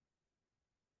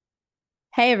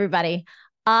Hey, everybody.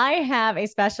 I have a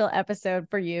special episode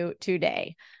for you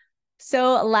today.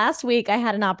 So, last week I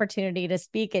had an opportunity to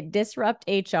speak at Disrupt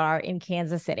HR in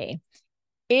Kansas City.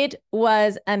 It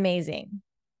was amazing.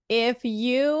 If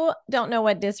you don't know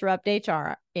what Disrupt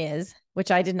HR is,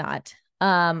 which I did not,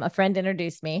 a friend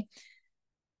introduced me.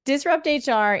 Disrupt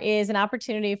HR is an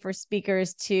opportunity for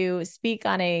speakers to speak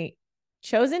on a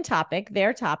chosen topic,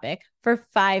 their topic, for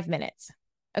 5 minutes.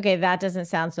 Okay, that doesn't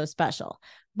sound so special,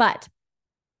 but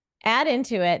add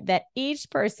into it that each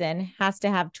person has to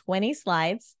have 20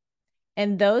 slides,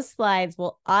 and those slides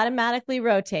will automatically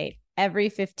rotate every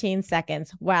 15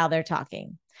 seconds while they're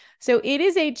talking. So it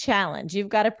is a challenge. You've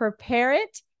got to prepare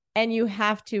it and you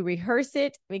have to rehearse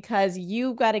it because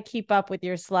you've got to keep up with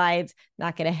your slides,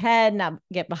 not get ahead, not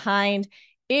get behind.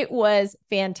 It was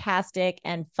fantastic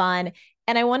and fun.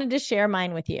 And I wanted to share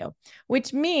mine with you,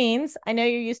 which means I know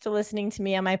you're used to listening to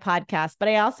me on my podcast, but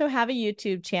I also have a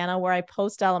YouTube channel where I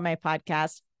post all of my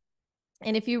podcasts.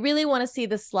 And if you really want to see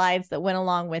the slides that went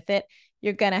along with it,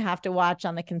 you're going to have to watch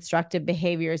on the Constructive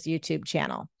Behaviors YouTube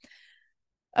channel.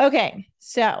 Okay,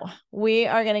 so we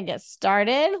are going to get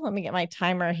started. Let me get my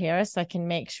timer here so I can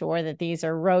make sure that these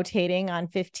are rotating on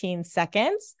 15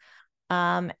 seconds.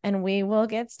 And we will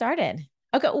get started.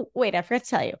 Okay, wait, I forgot to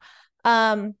tell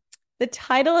you. The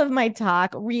title of my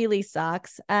talk really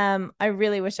sucks. I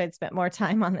really wish I'd spent more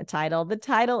time on the title. The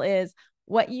title is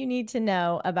What You Need to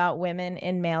Know About Women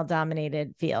in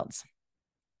Male-Dominated Fields.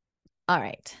 All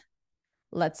right,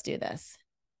 let's do this.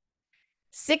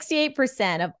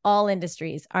 68% of all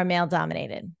industries are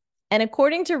male-dominated. And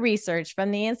according to research from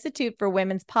the Institute for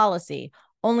Women's Policy,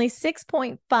 only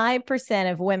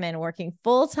 6.5% of women working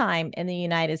full-time in the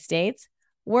United States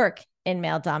work in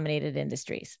male-dominated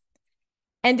industries.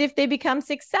 And if they become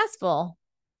successful,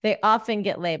 they often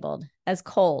get labeled as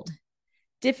cold,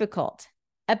 difficult,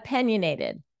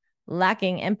 opinionated,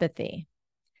 lacking empathy.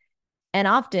 And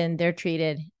often they're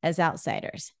treated as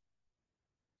outsiders.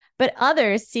 But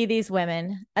others see these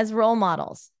women as role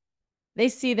models. They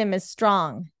see them as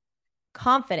strong,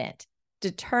 confident,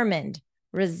 determined,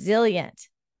 resilient.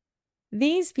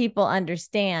 These people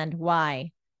understand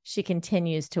why she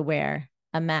continues to wear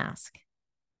a mask.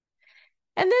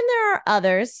 And then there are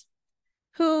others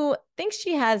who think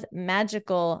she has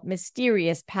magical,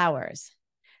 mysterious powers.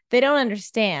 They don't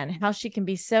understand how she can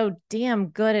be so damn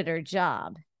good at her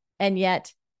job and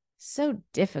yet so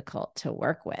difficult to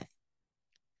work with.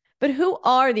 But who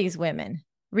are these women,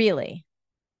 really?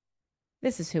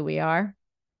 This is who we are.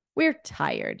 We're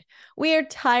tired. We are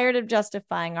tired of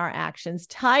justifying our actions,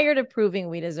 tired of proving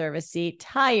we deserve a seat,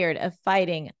 tired of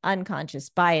fighting unconscious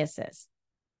biases.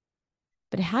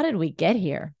 But how did we get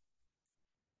here?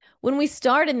 When we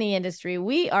start in the industry,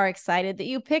 we are excited that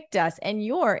you picked us and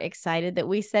you're excited that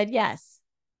we said yes.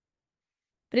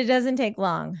 But it doesn't take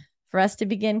long for us to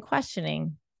begin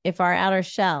questioning if our outer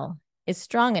shell is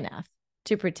strong enough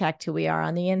to protect who we are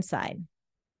on the inside.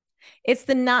 It's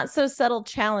the not so subtle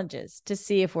challenges to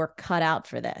see if we're cut out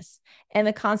for this and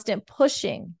the constant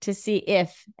pushing to see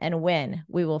if and when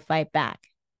we will fight back.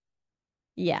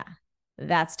 Yeah,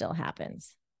 that still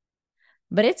happens.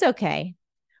 But it's okay.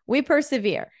 We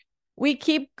persevere. We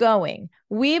keep going.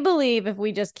 We believe if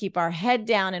we just keep our head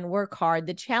down and work hard,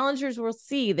 the challengers will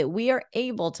see that we are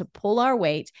able to pull our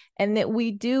weight and that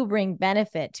we do bring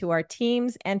benefit to our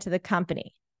teams and to the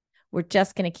company. We're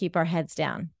just going to keep our heads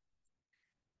down.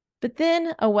 But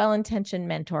then a well-intentioned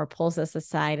mentor pulls us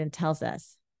aside and tells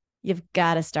us, you've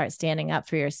got to start standing up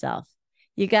for yourself.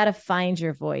 You got to find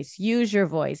your voice, use your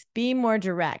voice, be more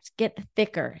direct, get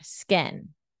thicker skin.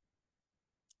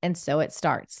 And so it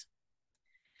starts.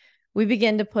 We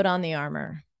begin to put on the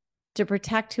armor to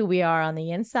protect who we are on the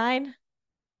inside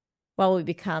while we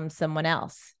become someone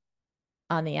else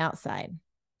on the outside.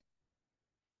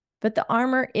 But the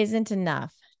armor isn't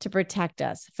enough to protect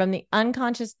us from the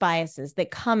unconscious biases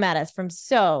that come at us from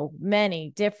so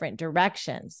many different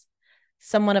directions.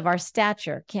 Someone of our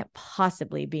stature can't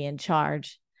possibly be in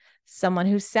charge. Someone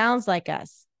who sounds like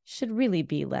us should really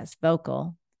be less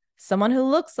vocal. Someone who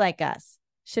looks like us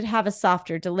should have a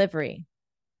softer delivery.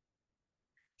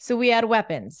 So we add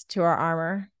weapons to our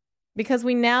armor because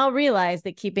we now realize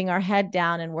that keeping our head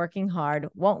down and working hard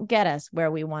won't get us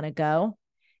where we want to go,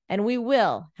 and we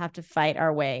will have to fight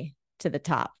our way to the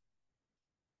top.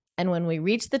 And when we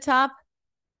reach the top,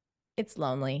 it's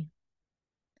lonely.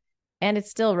 And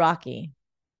it's still rocky.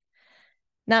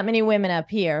 Not many women up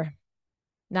here,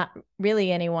 not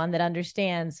really anyone that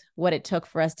understands what it took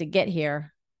for us to get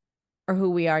here or who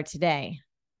we are today.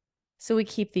 So we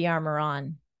keep the armor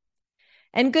on.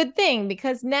 And good thing,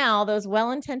 because now those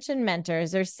well-intentioned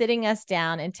mentors are sitting us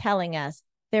down and telling us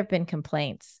there have been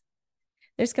complaints.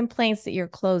 There's complaints that you're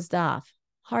closed off,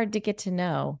 hard to get to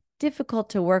know,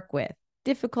 difficult to work with,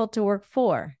 difficult to work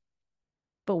for.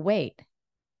 But wait,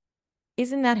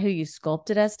 isn't that who you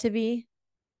sculpted us to be?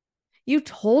 You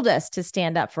told us to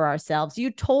stand up for ourselves.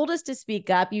 You told us to speak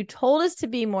up. You told us to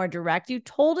be more direct. You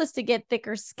told us to get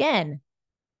thicker skin.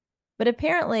 But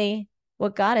apparently,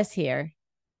 what got us here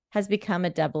has become a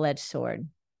double-edged sword.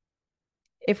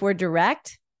 If we're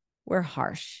direct, we're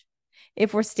harsh.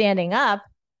 If we're standing up,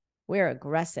 we're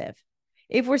aggressive.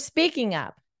 If we're speaking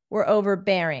up, we're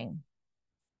overbearing.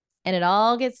 And it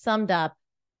all gets summed up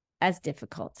as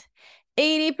difficult.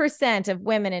 80% of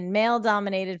women in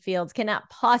male-dominated fields cannot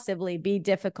possibly be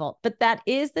difficult, but that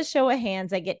is the show of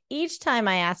hands I get each time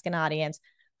I ask an audience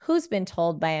who's been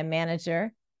told by a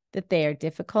manager that they are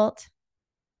difficult.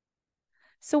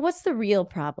 So what's the real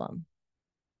problem?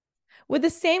 Would the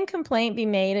same complaint be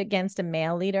made against a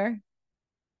male leader?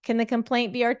 Can the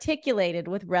complaint be articulated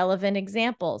with relevant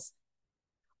examples?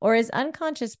 Or is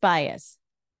unconscious bias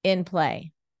in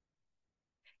play?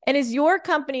 And is your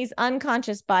company's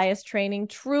unconscious bias training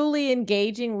truly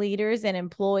engaging leaders and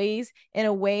employees in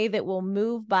a way that will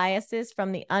move biases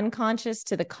from the unconscious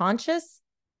to the conscious?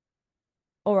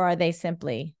 Or are they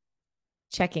simply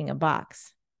checking a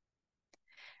box?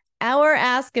 Our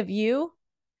ask of you: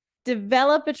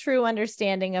 develop a true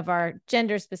understanding of our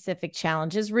gender-specific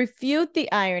challenges, refute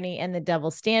the irony and the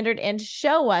double standard, and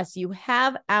show us you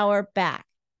have our back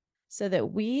so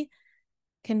that we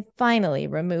can finally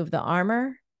remove the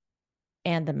armor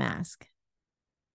and the mask.